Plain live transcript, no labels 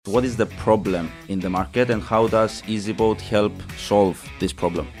What is the problem in the market and how does easyBoat help solve this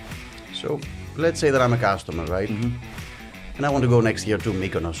problem? So let's say that I'm a customer, right? And I want to go next year to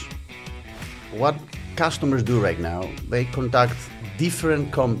Mykonos. What customers do right now, they contact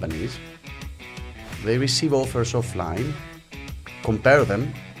different companies, they receive offers offline, compare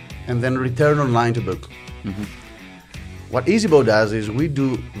them, and then return online to book. What easyBoat does is we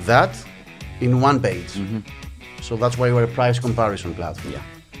do that in one page. So that's why we're a price comparison platform. Yeah.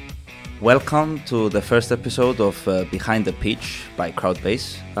 Welcome to the first episode of Behind the Pitch by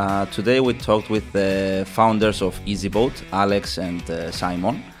Crowdbase. Today we talked with the founders of easyBoat, Alex and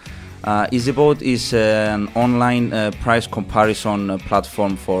Simon. easyBoat is an online price comparison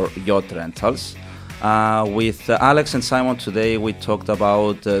platform for yacht rentals. With Alex and Simon today we talked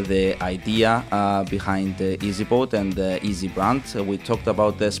about the idea behind the easyBoat and the Easy brand. We talked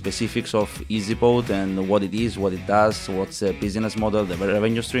about the specifics of easyBoat and what it is, what it does, what's the business model, the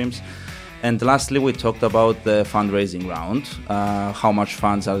revenue streams. And lastly, we talked about the fundraising round. How much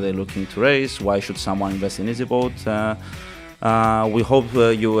funds are they looking to raise? Why should someone invest in easyBoat? We hope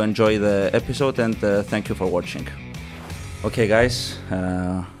you enjoy the episode and thank you for watching. Okay, guys.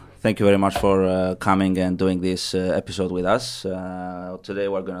 Thank you very much for coming and doing this episode with us. Today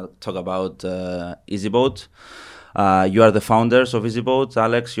we're going to talk about easyBoat. You are the founders of easyBoat.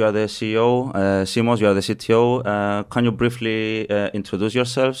 Alex, you are the CEO. Simos, you are the CTO. Can you briefly introduce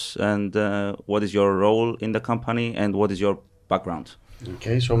yourselves and what is your role in the company and what is your background?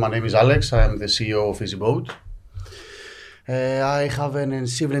 Okay, so my name is Alex. I am the CEO of easyBoat. I have a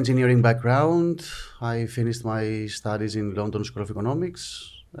civil engineering background. I finished my studies in London School of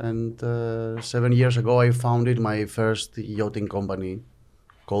Economics. And 7 years ago, I founded my first yachting company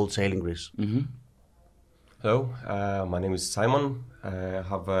called Sailing Greece. Hello, my name is Simon. I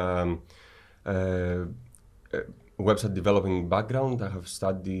have a website developing background. I have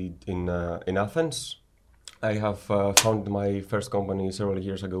studied in Athens. I have founded my first company several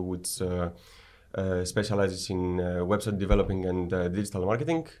years ago, which specializes in website developing and digital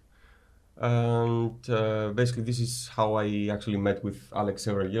marketing. And basically, this is how I actually met with Alex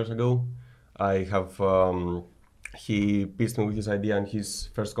several years ago. I have he pitched me with his idea in his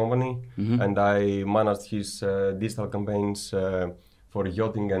first company, and I managed his digital campaigns for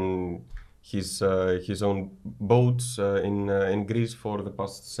yachting and his own boats in Greece for the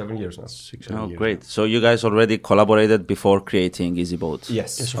past 7 years now. 6 years. Great. So you guys already collaborated before creating easyBoat?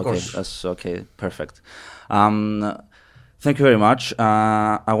 Yes, of course. That's okay. Perfect. Thank you very much.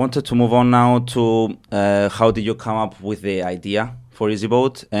 I wanted to move on now to how did you come up with the idea for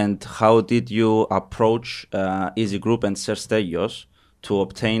easyBoat and how did you approach Easy Group and Serstelios to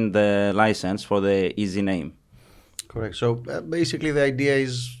obtain the license for the Easy name? Correct. So basically the idea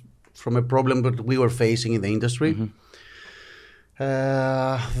is from a problem that we were facing in the industry.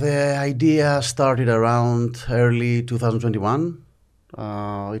 The idea started around early 2021.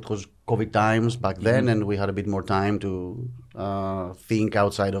 It was COVID times back then, and we had a bit more time to think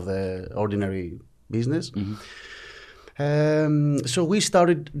outside of the ordinary business. So we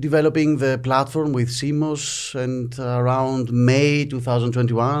started developing the platform with Simos, and around May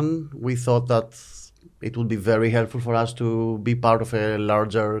 2021, we thought that it would be very helpful for us to be part of a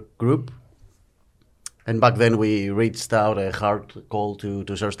larger group. And back then we reached out a hard call to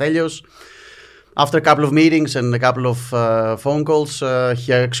Serstelios. After a couple of meetings and a couple of phone calls,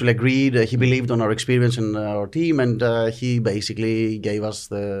 he actually agreed. He believed on our experience and our team, and he basically gave us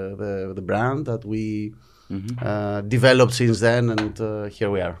the brand that we developed since then, and here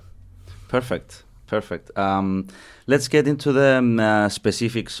we are. Perfect. Let's get into the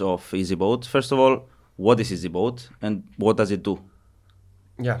specifics of easyBoat. First of all, what is easyBoat and what does it do?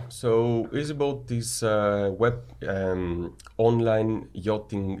 Yeah, so easyBoat is a web online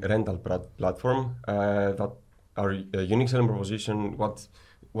yachting rental platform that our unique selling proposition.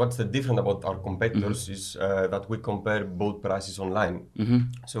 What's the different about our competitors is that we compare boat prices online.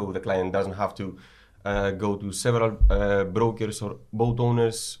 So the client doesn't have to go to several brokers or boat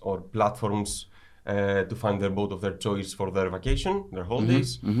owners or platforms to find their boat of their choice for their vacation, their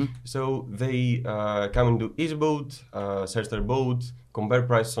holidays. So they come into easyBoat, search their boat, compare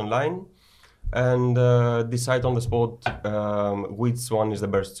prices online, and decide on the spot which one is the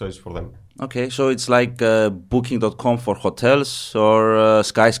best choice for them. Okay, so it's like booking.com for hotels or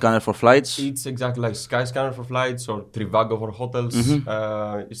Skyscanner for flights? It's exactly like Skyscanner for flights or Trivago for hotels.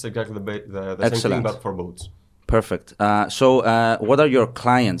 It's exactly the same thing, but for boats. Perfect. So what are your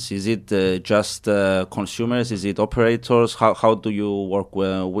clients? Is it just consumers? Is it operators? How do you work?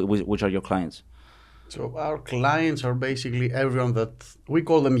 Which are your clients? So our clients are basically everyone that we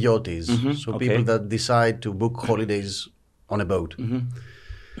call them yachties. So people that decide to book holidays on a boat.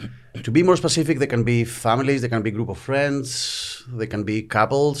 To be more specific, they can be families, they can be group of friends, they can be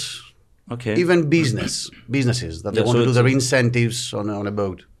couples, even businesses that they want to do their incentives on a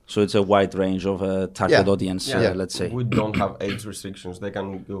boat. So it's a wide range of target audience, let's say. We don't have age restrictions. They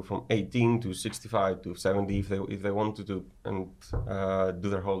can go from 18 to 65 to 70 if they wanted to, and do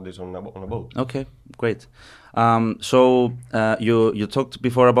their holidays on a boat. Okay, great. So you talked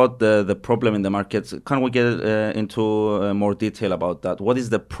before about the problem in the market. Can we get into more detail about that? What is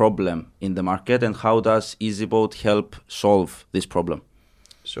the problem in the market, and how does easyBoat help solve this problem?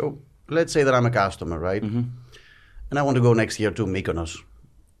 So let's say that I'm a customer, right? And I want to go next year to Mykonos.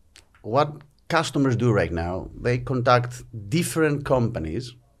 What customers do right now, they contact different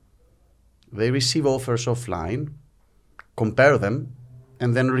companies, they receive offers offline, compare them,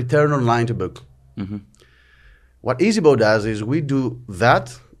 and then return online to book. What easyBoat does is we do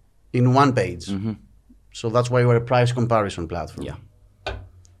that in one page. So that's why we're a price comparison platform.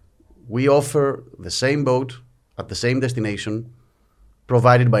 We offer the same boat at the same destination,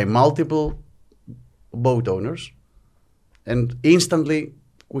 provided by multiple boat owners, and instantly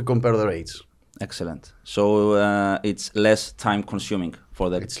we compare the rates. Excellent. So it's less time consuming for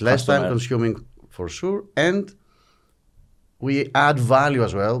the It's less time consuming for sure, and we add value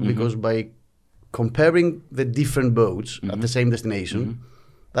as well because by comparing the different boats at the same destination,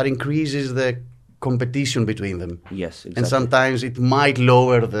 that increases the competition between them. Yes, exactly. And sometimes it might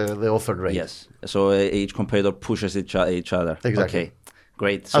lower the offered rate. Yes. So each competitor pushes each other. Exactly. Okay.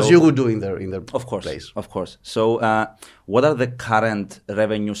 Great. So, as you would do in their place. Of course. So what are the current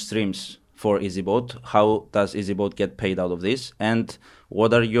revenue streams for easyBoat? How does easyBoat get paid out of this? And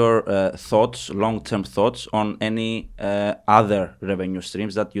what are your thoughts, long-term thoughts on any other revenue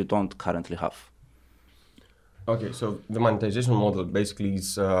streams that you don't currently have? Okay, so the monetization model basically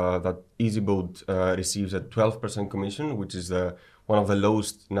is that easyBoat receives a 12% commission, which is one of the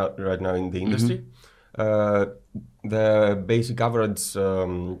lowest right now in the industry. The basic average,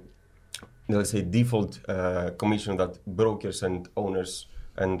 let's say default commission that brokers and owners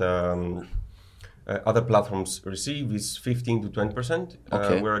and other platforms receive is 15 to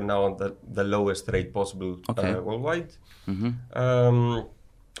 20%. We're now at the lowest rate possible worldwide.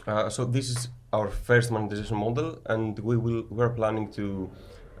 So this is our first monetization model, and we're planning to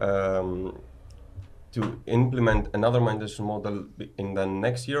implement another monetization model in the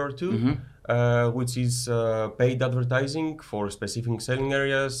next year or two, which is paid advertising for specific selling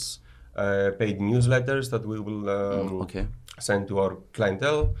areas, paid newsletters that we will send to our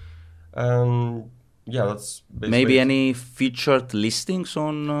clientele. That's basically maybe any featured listings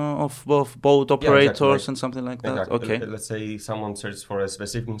on of boat operators and something like that. Exactly. Let's say someone searches for a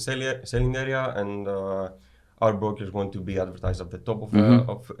specific selling area, and our brokers want to be advertised at the top of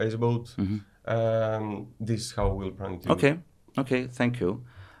easyBoat. This is how we'll plan to. Okay. Thank you.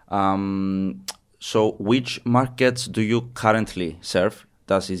 So, which markets do you currently serve?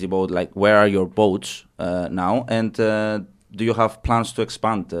 Does easyBoat, like, where are your boats now? And do you have plans to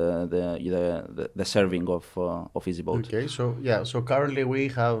expand the serving of easyBoat? Okay, so currently we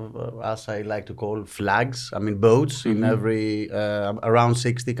have, as I like to call, flags. I mean, boats in every around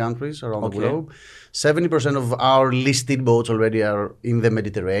 60 countries around the globe. 70% of our listed boats already are in the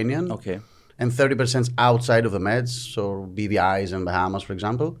Mediterranean. And 30% outside of the Meds, so BVIs and Bahamas, for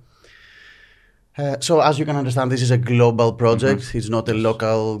example. So as you can understand, this is a global project. It's not a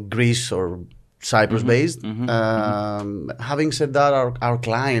local Greece or Cyprus-based. Having said that, our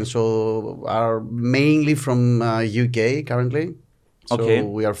clients are mainly from UK currently. So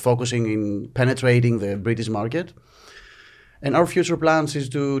we are focusing in penetrating the British market. And our future plans is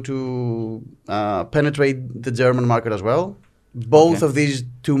to penetrate the German market as well. Both of these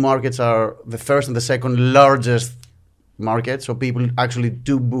two markets are the first and the second largest market, so people actually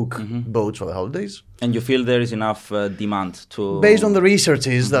do book boats for the holidays. And you feel there is enough demand to... Based on the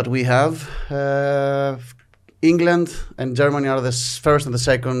researches that we have, England and Germany are the first and the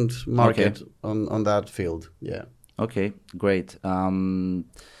second market on that field. Yeah. Okay, great.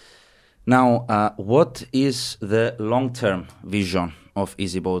 Now, what is the long-term vision of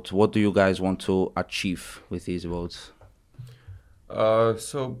easyBoat? What do you guys want to achieve with easyBoat?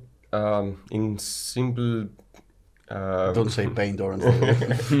 In simple... Don't say paint orange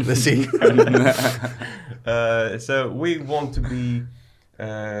the sea. So we want to be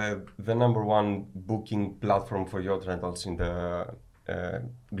the number one booking platform for yacht rentals in the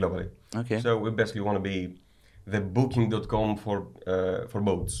globally. So we basically want to be the booking.com for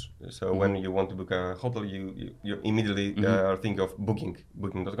boats. So when you want to book a hotel, you immediately think of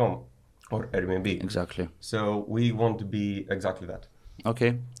booking.com or Airbnb. Exactly. So we want to be exactly that.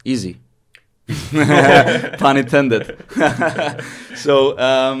 Okay, easy. Pun intended. So,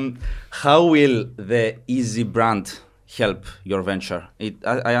 how will the Easy brand help your venture?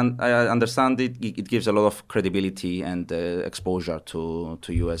 I understand it gives a lot of credibility and exposure to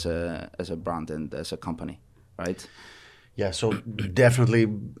you as a brand and as a company, right? Yeah, so definitely,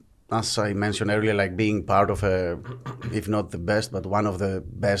 as I mentioned earlier, like being part of if not the best, but one of the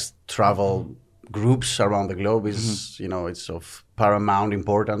best travel groups around the globe is, it's of paramount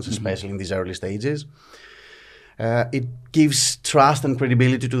importance, especially in these early stages. It gives trust and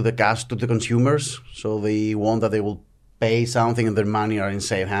credibility to the consumers, so they want that they will pay something and their money are in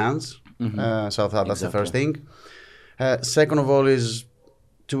safe hands. So that's the first thing. Second of all is,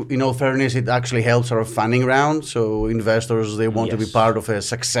 in all fairness, it actually helps our funding round. So investors, they want to be part of a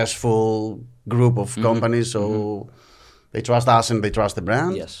successful group of companies, so they trust us and they trust the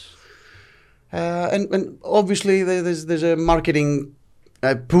brand. Yes. And obviously there's a marketing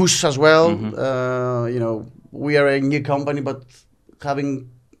push as well. We are a new company, but having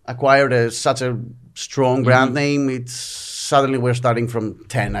acquired such a strong brand name, it's suddenly we're starting from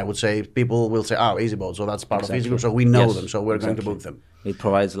 10, I would say. People will say, easyBoat, so that's part of easyBoat, so we know them, so we're going to book them. It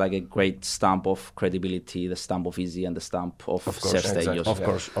provides like a great stamp of credibility, the stamp of Easy and the stamp of Self-Stay. Of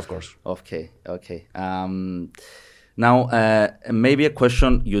course. Okay. Now, maybe a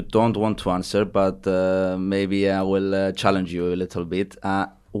question you don't want to answer, but maybe I will challenge you a little bit.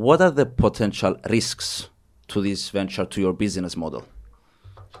 What are the potential risks to this venture, to your business model?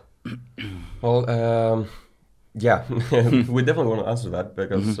 Well, we definitely want to answer that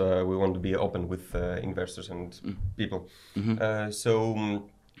because we want to be open with investors and people. So,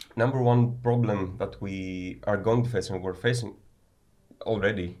 number one problem that we are going to face and we're facing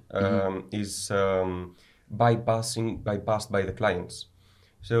already is bypassed by the clients.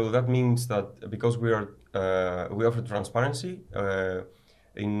 So that means that because we offer transparency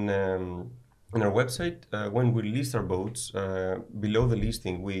in our website, when we list our boats, below the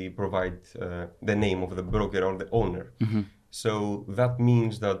listing we provide the name of the broker or the owner. So that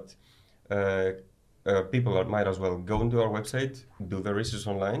means that people might as well go into our website, do the research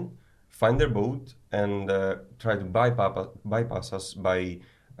online, find their boat, and try to bypass us by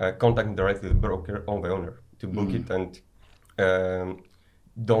contacting directly the broker or the owner to book it and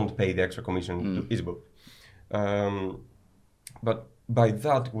don't pay the extra commission to easyBoat. But by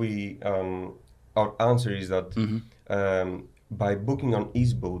that, our answer is that by booking on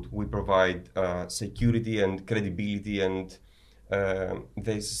easyBoat, we provide security and credibility and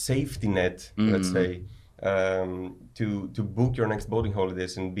the safety net, let's say, to book your next boating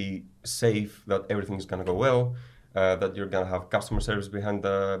holidays and be safe that everything is going to go well, that you're going to have customer service behind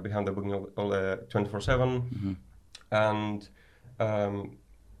the booking all 24/7, and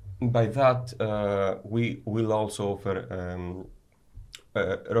by that we will also offer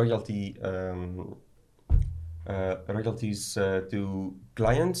royalties to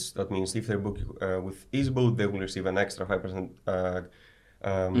clients. That means if they book with easyBoat, they will receive an extra 5%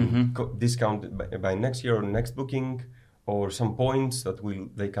 discount by next year or next booking, or some points that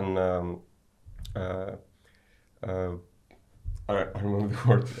they can. I remember the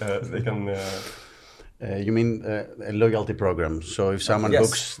word. They can. You mean a loyalty program? So if someone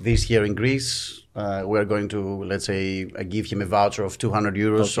books this year in Greece, we're going to, let's say, give him a voucher of 200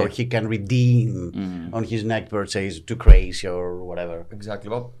 euros so he can redeem on his next purchase to Croatia or whatever. Exactly.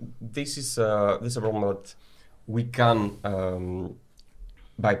 Well, this is a problem that we can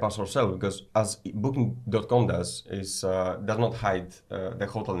bypass ourselves, because as Booking.com does not hide the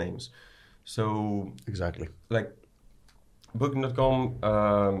hotel names. So exactly, like Booking.com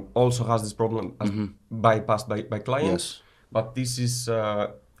also has this problem as bypassed by clients, but this is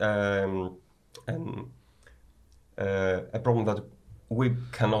a problem that we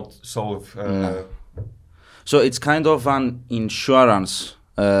cannot solve. So it's kind of an insurance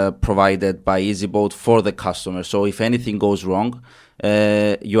provided by easyBoat for the customer. So if anything goes wrong,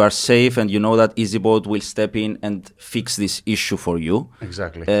 you are safe and you know that easyBoat will step in and fix this issue for you.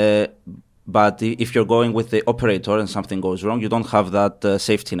 Exactly. But if you're going with the operator and something goes wrong, you don't have that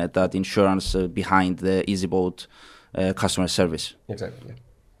safety net, that insurance behind the easyBoat customer service. Exactly. Yeah.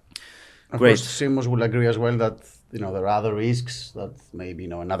 Of course, Simos will agree as well that there are other risks, that maybe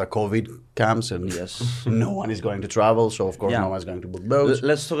another COVID comes and no one is going to travel, so of course no one is going to book boats.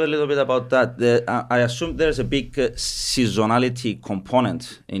 Let's talk a little bit about that. I assume there's a big seasonality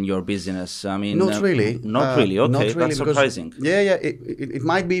component in your business. I mean, not really. Not really. Okay, not really, that's surprising. It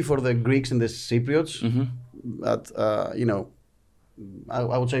might be for the Greeks and the Cypriots, but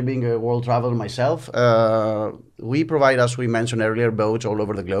I would say, being a world traveler myself, we provide, as we mentioned earlier, boats all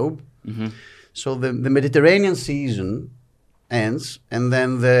over the globe. So the Mediterranean season ends, and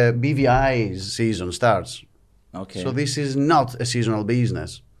then the BVI season starts. Okay. So this is not a seasonal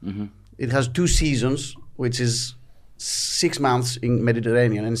business. It has 2 seasons, which is 6 months in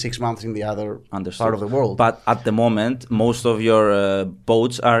Mediterranean and 6 months in the other part of the world. But at the moment, most of your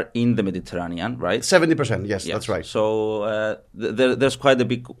boats are in the Mediterranean, right? 70%, yes, that's right. So there's quite a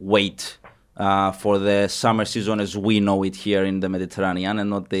big weight for the summer season as we know it here in the Mediterranean, and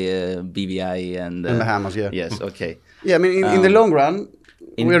not the BVI and Bahamas, yeah. Yes, okay. Yeah, I mean, in the long run,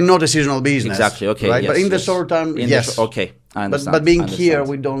 we're not a seasonal business. Exactly, okay. Right? Yes, but in the short term, yes. Okay, I understand. But being here,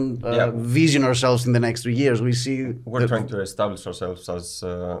 we don't vision ourselves in the next 3 years. We see... We're trying to establish ourselves as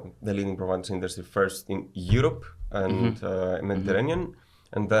the leading providers in industry first in Europe and Mediterranean.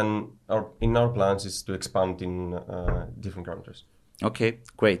 And then in our plans is to expand in different countries. Okay,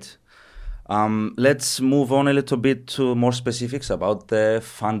 great. Let's move on a little bit to more specifics about the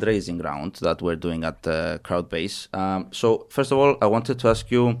fundraising round that we're doing at Crowdbase. So first of all, I wanted to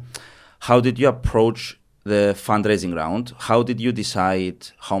ask you, how did you approach the fundraising round? How did you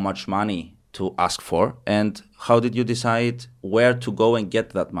decide how much money to ask for? And how did you decide where to go and get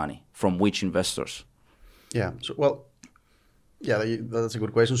that money? From which investors? Yeah, that's a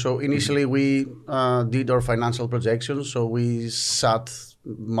good question. So initially we did our financial projections. So we sat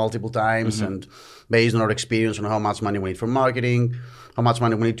multiple times and based on our experience on how much money we need for marketing, how much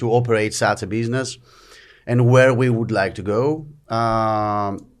money we need to operate such a business, and where we would like to go.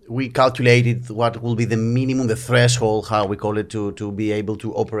 We calculated what will be the minimum, the threshold, how we call it, to be able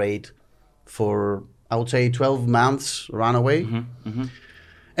to operate for, I would say, 12 months runaway.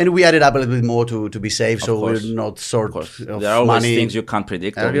 And we added up a little bit more to be safe, so we're not short of there are always money things you can't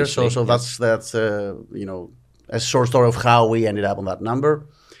predict. Earlier, so that's a short story of how we ended up on that number,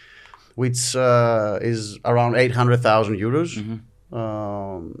 which is around 800,000 euros,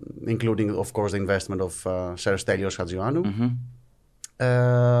 including, of course, the investment of Sir Stelios Hadjianu.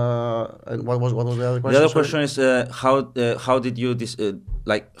 And what was the other question? The other question is how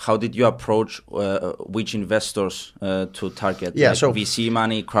did you approach which investors to target? Yeah, like so VC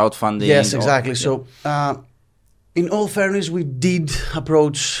money, crowdfunding. Yes, exactly. So in all fairness, we did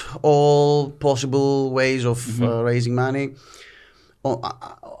approach all possible ways of raising money.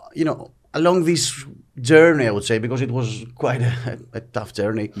 Along this journey, I would say, because it was quite a tough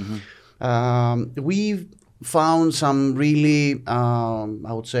journey. We found some really,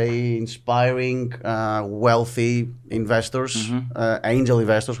 I would say, inspiring, wealthy investors, angel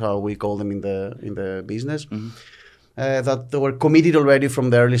investors, how we call them in the business, that they were committed already from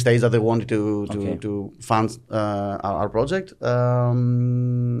the early stage that they wanted to fund our project.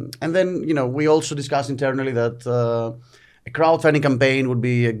 And then, we also discussed internally that a crowdfunding campaign would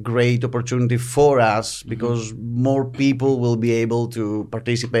be a great opportunity for us because more people will be able to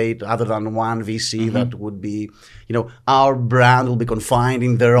participate other than one VC that would be, our brand will be confined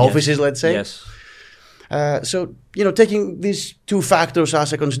in their offices, let's say. Yes. So, taking these 2 factors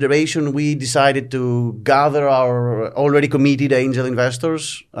as a consideration, we decided to gather our already committed angel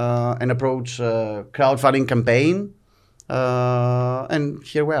investors and approach a crowdfunding campaign. And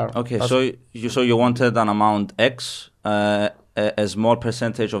here we are. Okay, so you wanted an amount X. A small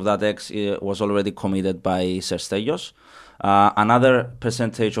percentage of that X was already committed by Sir Stelios. Another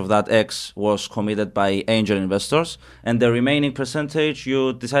percentage of that X was committed by angel investors, and the remaining percentage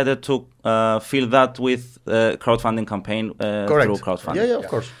you decided to fill that with crowdfunding campaign through crowdfunding. Yeah, of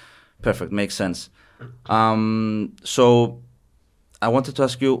course. Perfect, makes sense. So I wanted to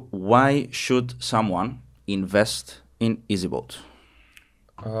ask you, why should someone invest in easyBoat?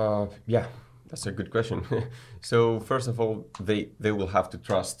 That's a good question. So first of all, they will have to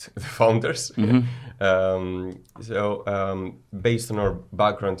trust the founders. Based on our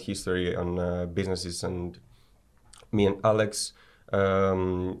background history on businesses and me and Alex,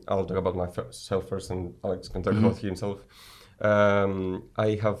 I'll talk about myself first and Alex can talk about himself.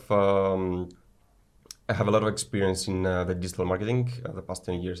 I have a lot of experience in the digital marketing. The past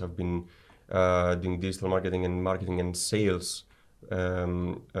 10 years I've been doing digital marketing and sales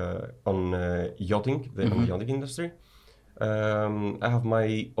on yachting, the yachting industry. I have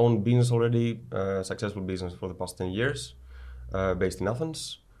my own business already, successful business for the past 10 years, based in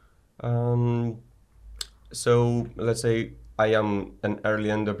Athens. So let's say I am an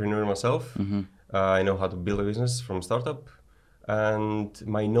early entrepreneur myself. I know how to build a business from startup, and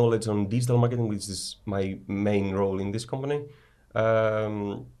my knowledge on digital marketing, which is my main role in this company,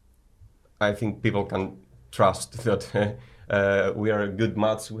 I think people can trust that we are a good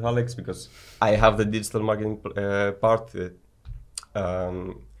match with Alex because I have the digital marketing part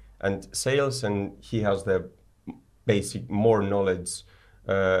and sales, and he has the basic more knowledge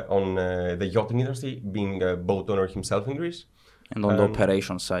on the yachting industry, being a boat owner himself in Greece. And on the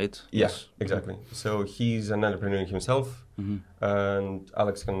operation side. Yes, exactly. So he's an entrepreneur himself, and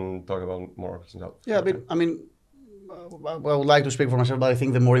Alex can talk about more of himself. Yeah, I mean, I would like to speak for myself, but I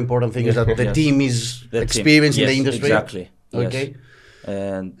think the more important thing is that the team is experienced in the industry. Exactly. Okay. Yes.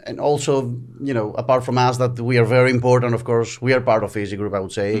 And also, apart from us, that we are very important, of course, we are part of Easy Group, I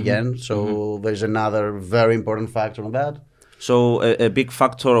would say, again. So there's another very important factor on that. So a big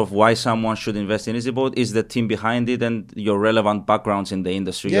factor of why someone should invest in easyBoat is the team behind it and your relevant backgrounds in the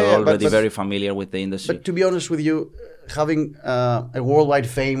industry. You're already very familiar with the industry. But to be honest with you, having a worldwide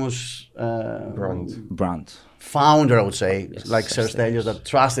famous brand founder, I would say, like Sir Stelios, that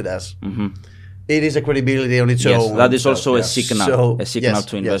trusted us, it is a credibility on its own. That is also a signal,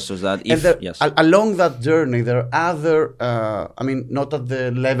 to investors that along that journey, there are other, not at the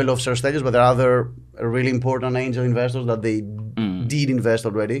level of Sir Stelios, but there are other really important angel investors that they did invest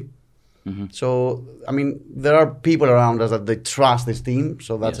already. So, there are people around us that they trust this team,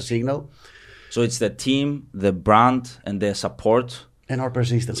 so that's a signal. So it's the team, the brand, and the support. And our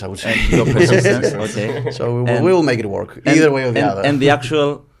persistence, I would say. And your persistence, okay. So we will make it work, either way or the other. And the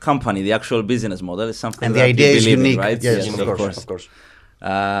actual company, the actual business model is something and that the idea you is believe unique, in, right? Yes, of course.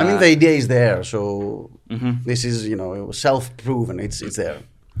 The idea is there, so this is self-proven. It's there.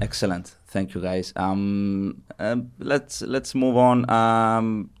 Excellent, thank you guys. Let's move on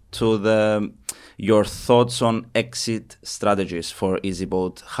to your thoughts on exit strategies for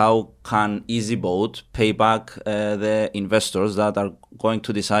easyBoat. How can easyBoat pay back the investors that are going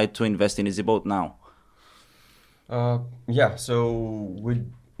to decide to invest in easyBoat now? So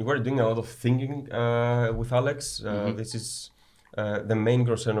we're doing a lot of thinking with Alex. This is the main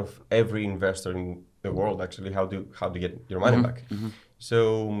concern of every investor in the world, actually, how to get your money back.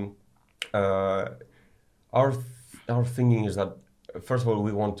 So our thinking is that, first of all,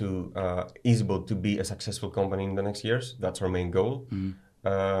 we want to easyBoat to be a successful company in the next years. That's our main goal.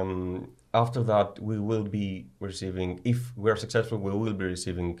 After that, we will be receiving, if we're successful, we will be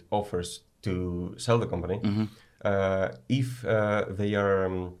receiving offers to sell the company. If they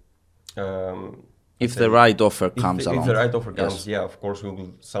are... if the right offer comes along. If the right offer comes, of course, we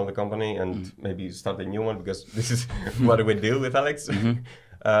will sell the company and maybe start a new one, because this is what we do with Alex.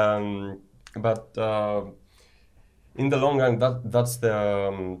 But in the long run, that's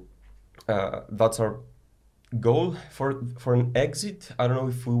our goal for an exit. I don't know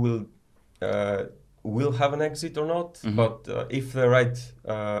if we will have an exit or not, but if the right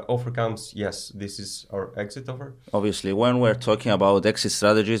offer comes, yes, this is our exit offer. Obviously, when we're talking about exit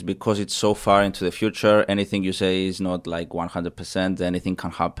strategies, because it's so far into the future, anything you say is not like 100%, anything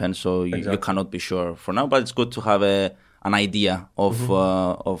can happen, so you cannot be sure for now, but it's good to have an idea of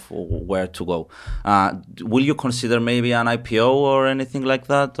where to go. Will you consider maybe an IPO or anything like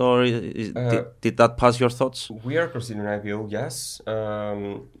that, or did that pass your thoughts? We are considering IPO, yes.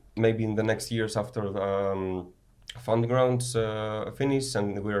 Maybe in the next years after the funding rounds finish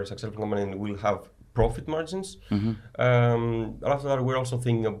and we're a successful company and we'll have profit margins. After that, we're also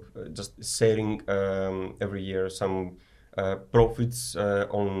thinking of just sharing every year some profits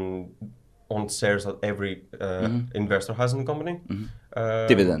on shares that every investor has in the company.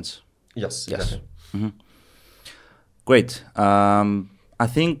 Dividends. Yes, exactly. Great. I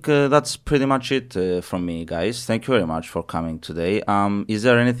think that's pretty much it from me, guys. Thank you very much for coming today. Is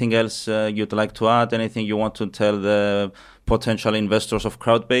there anything else you'd like to add? Anything you want to tell the potential investors of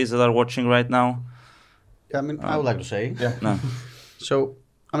Crowdbase that are watching right now? Yeah, I would like to say. Yeah. No. So,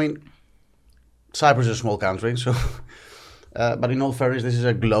 Cyprus is a small country, so... but in all fairness, this is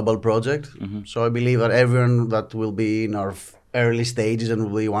a global project. So I believe that everyone that will be in our early stages and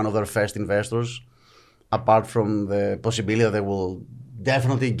will be one of our first investors, apart from the possibility that they will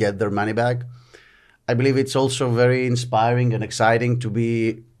definitely get their money back, I believe it's also very inspiring and exciting to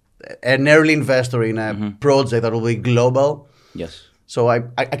be an early investor in a project that will be global. Yes. So I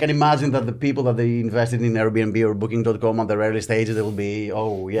can imagine that the people that they invested in Airbnb or Booking.com at their early stages, they will be,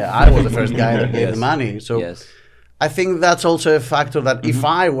 I was the first guy that gave the money. So I think that's also a factor that if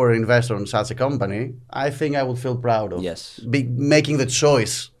I were an investor in such a company, I think I would feel proud of making the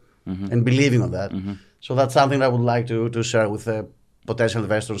choice and believing on that. So that's something I would like to share with potential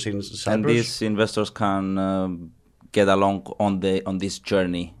investors in Cyprus. And these investors can get along on this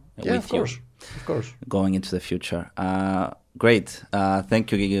journey with you. Of course. Going into the future. Great.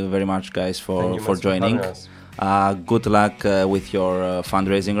 Thank you very much, guys, for joining. Good luck with your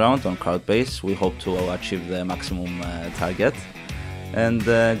fundraising round on Crowdbase. We hope to achieve the maximum target. And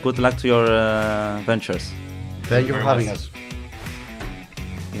good luck to your ventures. Thank you for having us.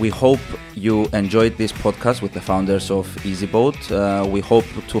 We hope you enjoyed this podcast with the founders of easyBoat. We hope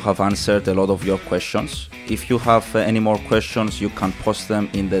to have answered a lot of your questions. If you have any more questions, you can post them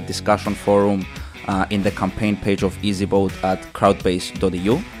in the discussion forum in the campaign page of easyBoat at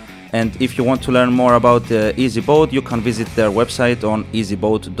crowdbase.eu. And if you want to learn more about easyBoat, you can visit their website on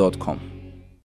easyboat.com.